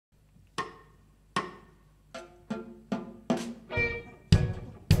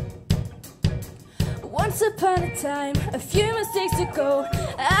Once upon a time, a few mistakes ago,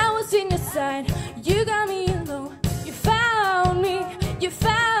 I was in your side. You got me alone. You found me. You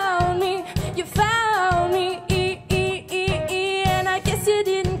found me. You found me. And I guess you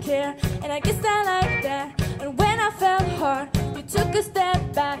didn't care. And I guess I like that. And when I felt hard, you took a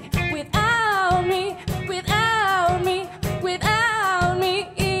step back. Without me. Without me. Without me.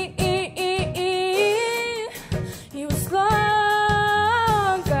 You was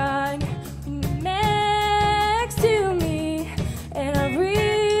long gone next to me, and I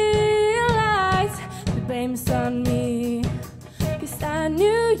realized the blame's on me. 'Cause I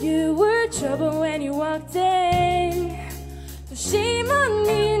knew you were trouble when you walked in. So shame on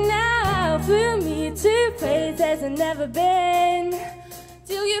me now for me to places I've never been.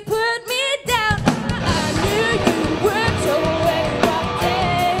 Till you put me down, I knew you were trouble when you walked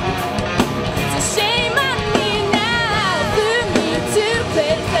in. So shame on me now for me to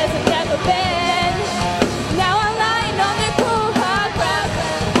places I've never been. Now I'm lying on the cold hard ground.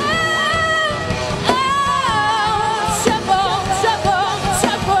 Oh, oh, trouble, trouble,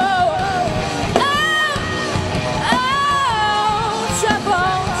 trouble. Oh, oh,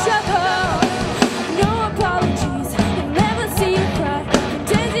 trouble, trouble. No apologies, you'll never see you cry.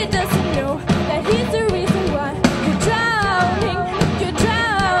 Pretends he doesn't know that he's the reason why you're drowning, you're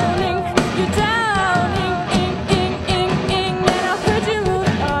drowning, you're drowning. And I heard you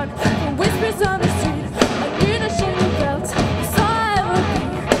moving on from whispers on the street. I knew that you felt it's all I would be.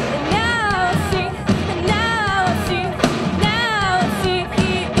 And now I see, and now I see, now I see.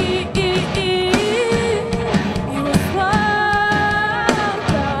 You was long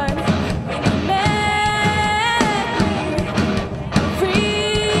gone when you met me.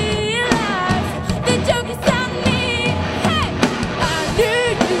 Realize the joke is on me. Hey, I knew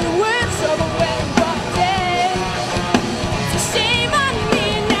you were trouble when you walked in. So shame on me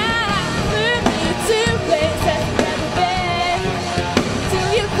now for me to places I've never been. Till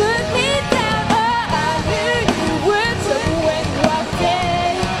you put me down. Oh, I knew you were trouble when you walked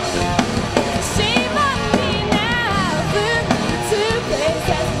in. So shame on me now for me to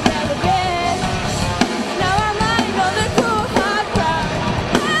places I've never been. Now I'm lying on the cool hard ground.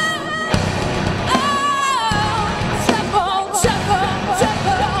 Oh, trouble, trouble,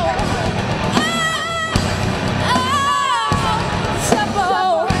 trouble.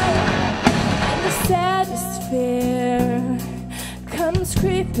 Trouble. And the saddest fear comes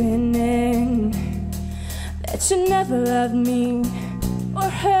creeping in, that you never loved me or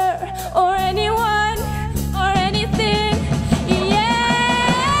her or anyone.